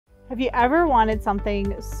Have you ever wanted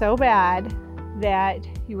something so bad that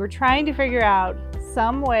you were trying to figure out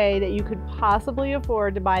some way that you could possibly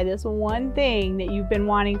afford to buy this one thing that you've been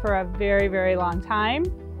wanting for a very, very long time?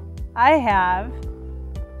 I have,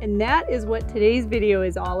 and that is what today's video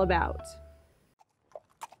is all about.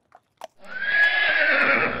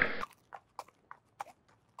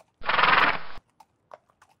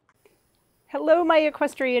 Hello my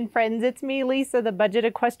equestrian friends, it's me Lisa, the Budget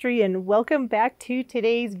Equestrian. Welcome back to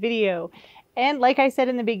today's video. And like I said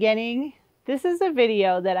in the beginning, this is a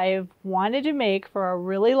video that I have wanted to make for a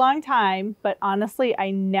really long time, but honestly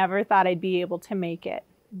I never thought I'd be able to make it.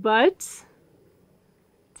 But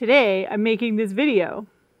today I'm making this video.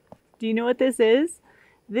 Do you know what this is?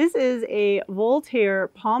 This is a Voltaire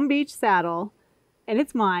Palm Beach saddle, and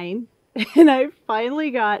it's mine, and I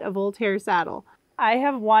finally got a Voltaire saddle. I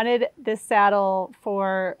have wanted this saddle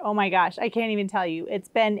for, oh my gosh, I can't even tell you. It's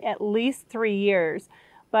been at least 3 years,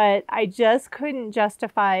 but I just couldn't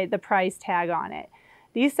justify the price tag on it.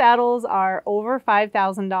 These saddles are over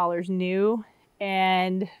 $5,000 new,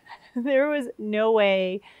 and there was no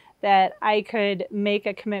way that I could make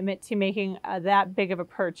a commitment to making that big of a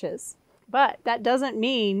purchase. But that doesn't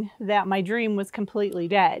mean that my dream was completely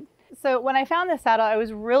dead. So when I found this saddle, I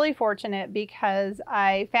was really fortunate because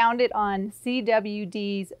I found it on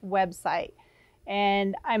CWD's website.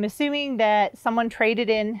 And I'm assuming that someone traded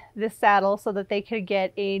in this saddle so that they could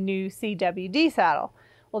get a new CWD saddle.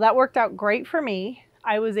 Well, that worked out great for me.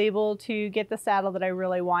 I was able to get the saddle that I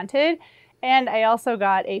really wanted, and I also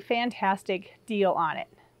got a fantastic deal on it.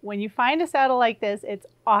 When you find a saddle like this, it's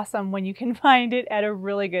awesome when you can find it at a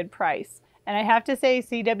really good price. And I have to say,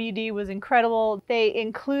 CWD was incredible. They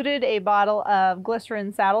included a bottle of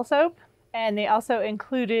glycerin saddle soap, and they also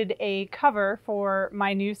included a cover for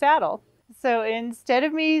my new saddle. So instead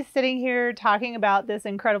of me sitting here talking about this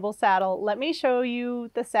incredible saddle, let me show you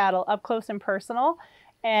the saddle up close and personal,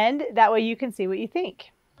 and that way you can see what you think.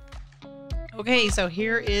 Okay, so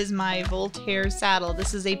here is my Voltaire saddle.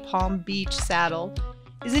 This is a Palm Beach saddle.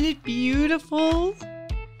 Isn't it beautiful?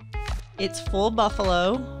 It's full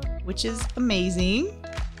buffalo, which is amazing.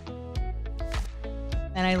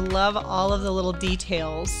 And I love all of the little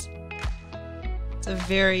details. It's a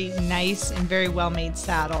very nice and very well-made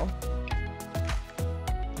saddle.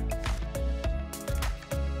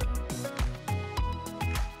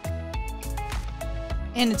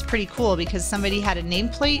 And it's pretty cool because somebody had a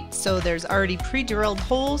nameplate, so there's already pre-drilled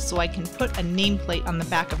holes so I can put a nameplate on the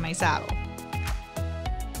back of my saddle.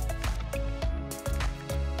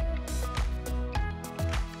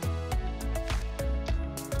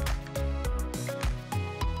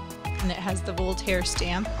 And it has the Voltaire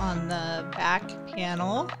stamp on the back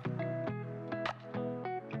panel.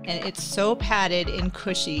 And it's so padded and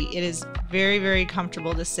cushy. It is very, very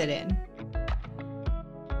comfortable to sit in.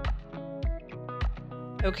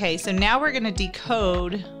 Okay, so now we're going to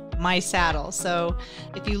decode my saddle. So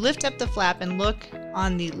if you lift up the flap and look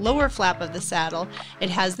on the lower flap of the saddle, it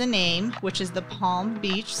has the name, which is the Palm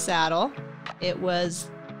Beach saddle. It was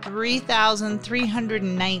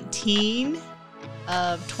 $3,319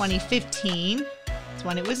 of 2015. That's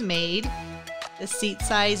when it was made. The seat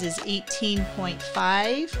size is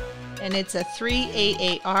 18.5, and it's a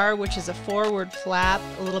 388R, which is a forward flap,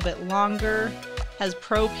 a little bit longer. Has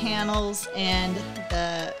pro panels, and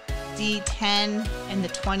the D10 and the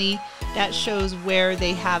 20, that shows where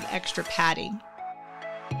they have extra padding.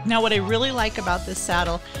 Now what I really like about this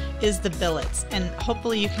saddle is the billets, and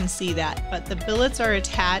hopefully you can see that, but the billets are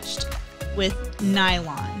attached with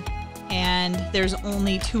nylon, and there's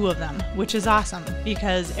only 2 of them, which is awesome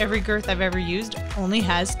because every girth I've ever used only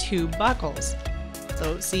has 2 buckles.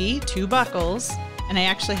 So see, 2 buckles, and I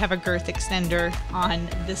actually have a girth extender on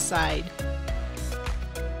this side.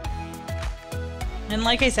 And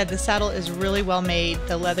like I said, the saddle is really well made.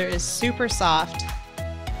 The leather is super soft.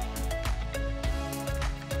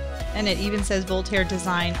 And it even says Voltaire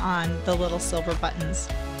Design on the little silver buttons.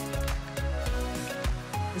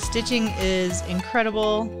 The stitching is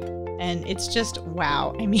incredible, and it's just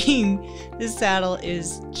wow. I mean, this saddle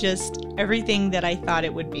is just everything that I thought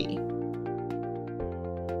it would be.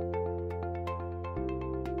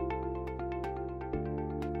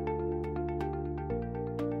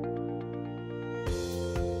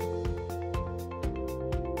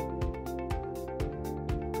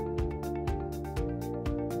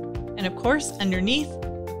 And of course, underneath,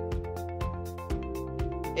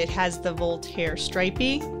 it has the Voltaire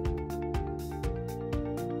striping.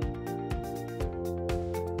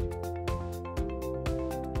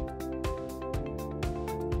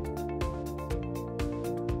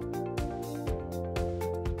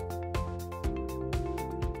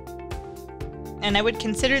 And I would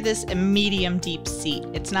consider this a medium deep seat.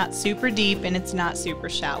 It's not super deep and it's not super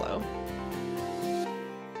shallow.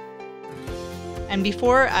 And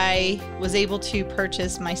before I was able to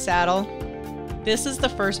purchase my saddle, this is the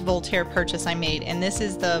first Voltaire purchase I made, and this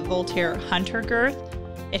is the Voltaire Hunter girth.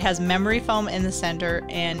 It has memory foam in the center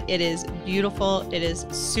and it is beautiful. It is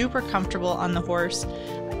super comfortable on the horse.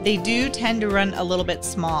 They do tend to run a little bit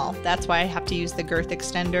small. That's why I have to use the girth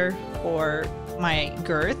extender for my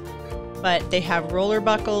girth. But they have roller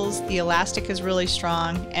buckles, the elastic is really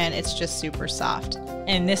strong, and it's just super soft.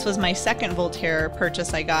 And this was my second Voltaire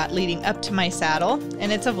purchase I got leading up to my saddle,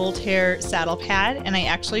 and it's a Voltaire saddle pad, and I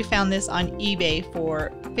actually found this on eBay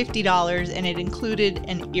for $50, and it included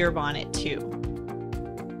an ear bonnet too.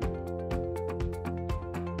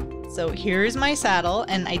 So here's my saddle,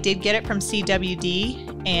 and I did get it from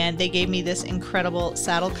CWD, and they gave me this incredible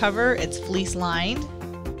saddle cover. It's fleece lined.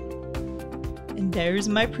 And there's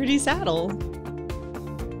my pretty saddle.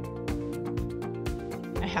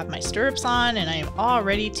 I have my stirrups on and I am all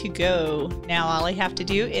ready to go. Now all I have to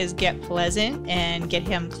do is get Pleasant and get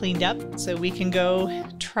him cleaned up so we can go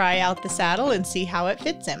try out the saddle and see how it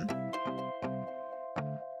fits him.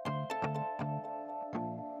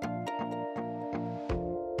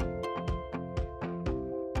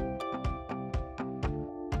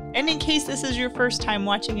 And in case this is your first time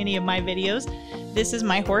watching any of my videos, this is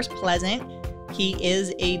my horse Pleasant. He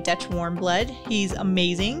is a Dutch warm blood. He's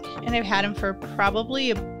amazing, and I've had him for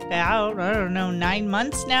probably about, I don't know, 9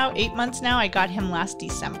 months now, 8 months now. I got him last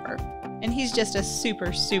December, and he's just a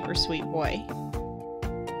super, super sweet boy.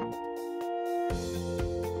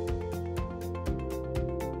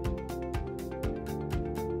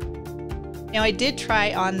 Now I did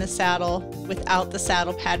try on the saddle without the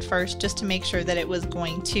saddle pad first, just to make sure that it was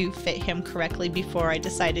going to fit him correctly before I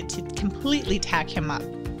decided to completely tack him up.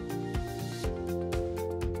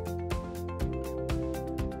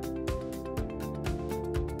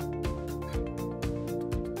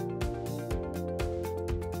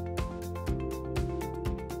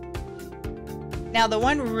 Now the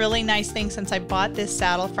one really nice thing, since I bought this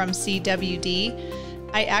saddle from CWD,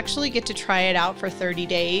 I actually get to try it out for 30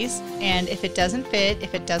 days, and if it doesn't fit,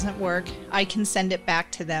 if it doesn't work, I can send it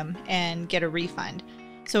back to them and get a refund.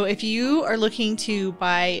 So if you are looking to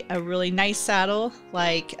buy a really nice saddle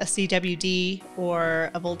like a CWD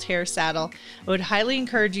or a Voltaire saddle, I would highly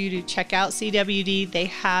encourage you to check out CWD. They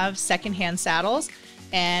have secondhand saddles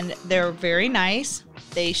and they're very nice.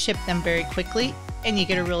 They ship them very quickly, and you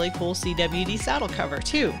get a really cool CWD saddle cover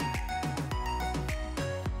too.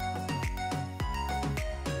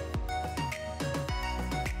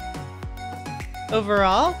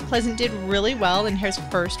 Overall, Pleasant did really well in his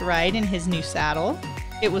first ride in his new saddle.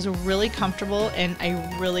 It was really comfortable and I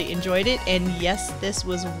really enjoyed it, and yes, this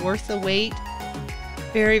was worth the wait.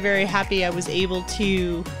 Very, very happy I was able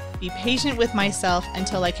to be patient with myself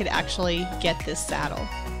until I could actually get this saddle.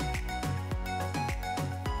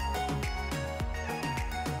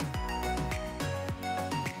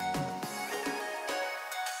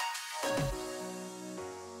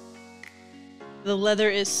 The leather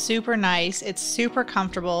is super nice, it's super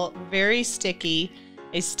comfortable, very sticky.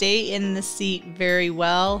 I stay in the seat very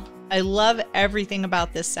well. I love everything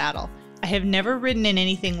about this saddle. I have never ridden in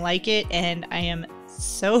anything like it, and I am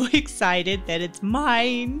so excited that it's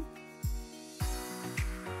mine.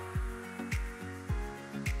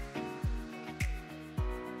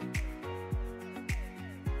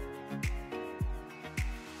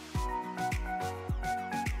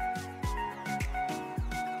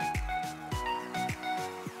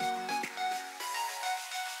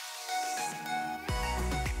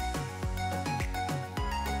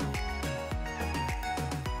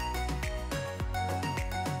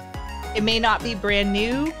 It may not be brand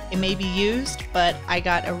new, it may be used, but I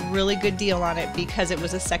got a really good deal on it because it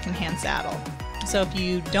was a secondhand saddle. So if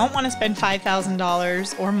you don't want to spend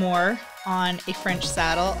 $5,000 or more on a French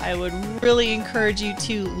saddle, I would really encourage you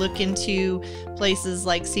to look into places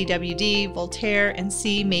like CWD, Voltaire, and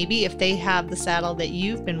see maybe if they have the saddle that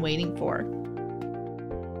you've been waiting for.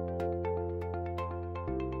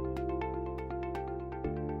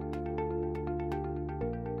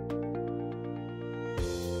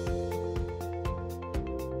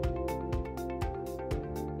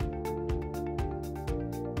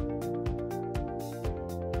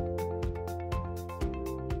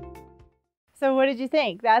 So what did you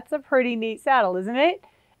think? That's a pretty neat saddle, isn't it?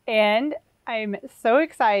 And I'm so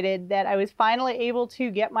excited that I was finally able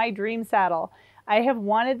to get my dream saddle. I have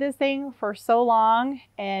wanted this thing for so long,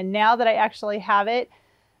 and now that I actually have it,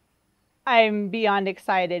 I'm beyond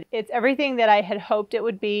excited. It's everything that I had hoped it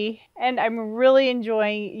would be, and I'm really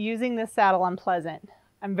enjoying using this saddle on Pleasant.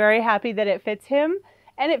 I'm very happy that it fits him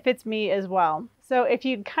and it fits me as well. So if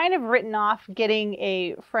you'd kind of written off getting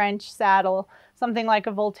a French saddle, something like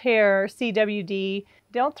a Voltaire CWD,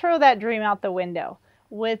 don't throw that dream out the window.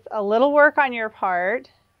 With a little work on your part,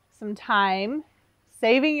 some time,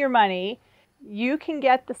 saving your money, you can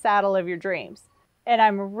get the saddle of your dreams. And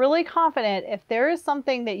I'm really confident if there is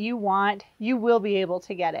something that you want, you will be able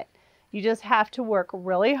to get it. You just have to work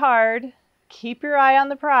really hard, keep your eye on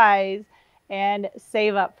the prize, and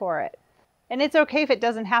save up for it. And it's okay if it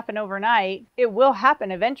doesn't happen overnight. It will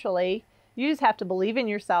happen eventually. You just have to believe in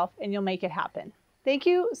yourself and you'll make it happen. Thank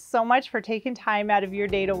you so much for taking time out of your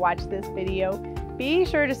day to watch this video. Be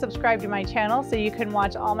sure to subscribe to my channel so you can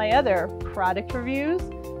watch all my other product reviews,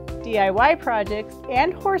 DIY projects,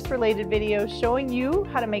 and horse-related videos showing you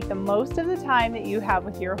how to make the most of the time that you have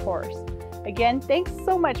with your horse. Again, thanks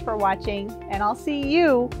so much for watching, and I'll see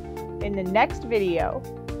you in the next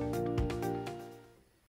video.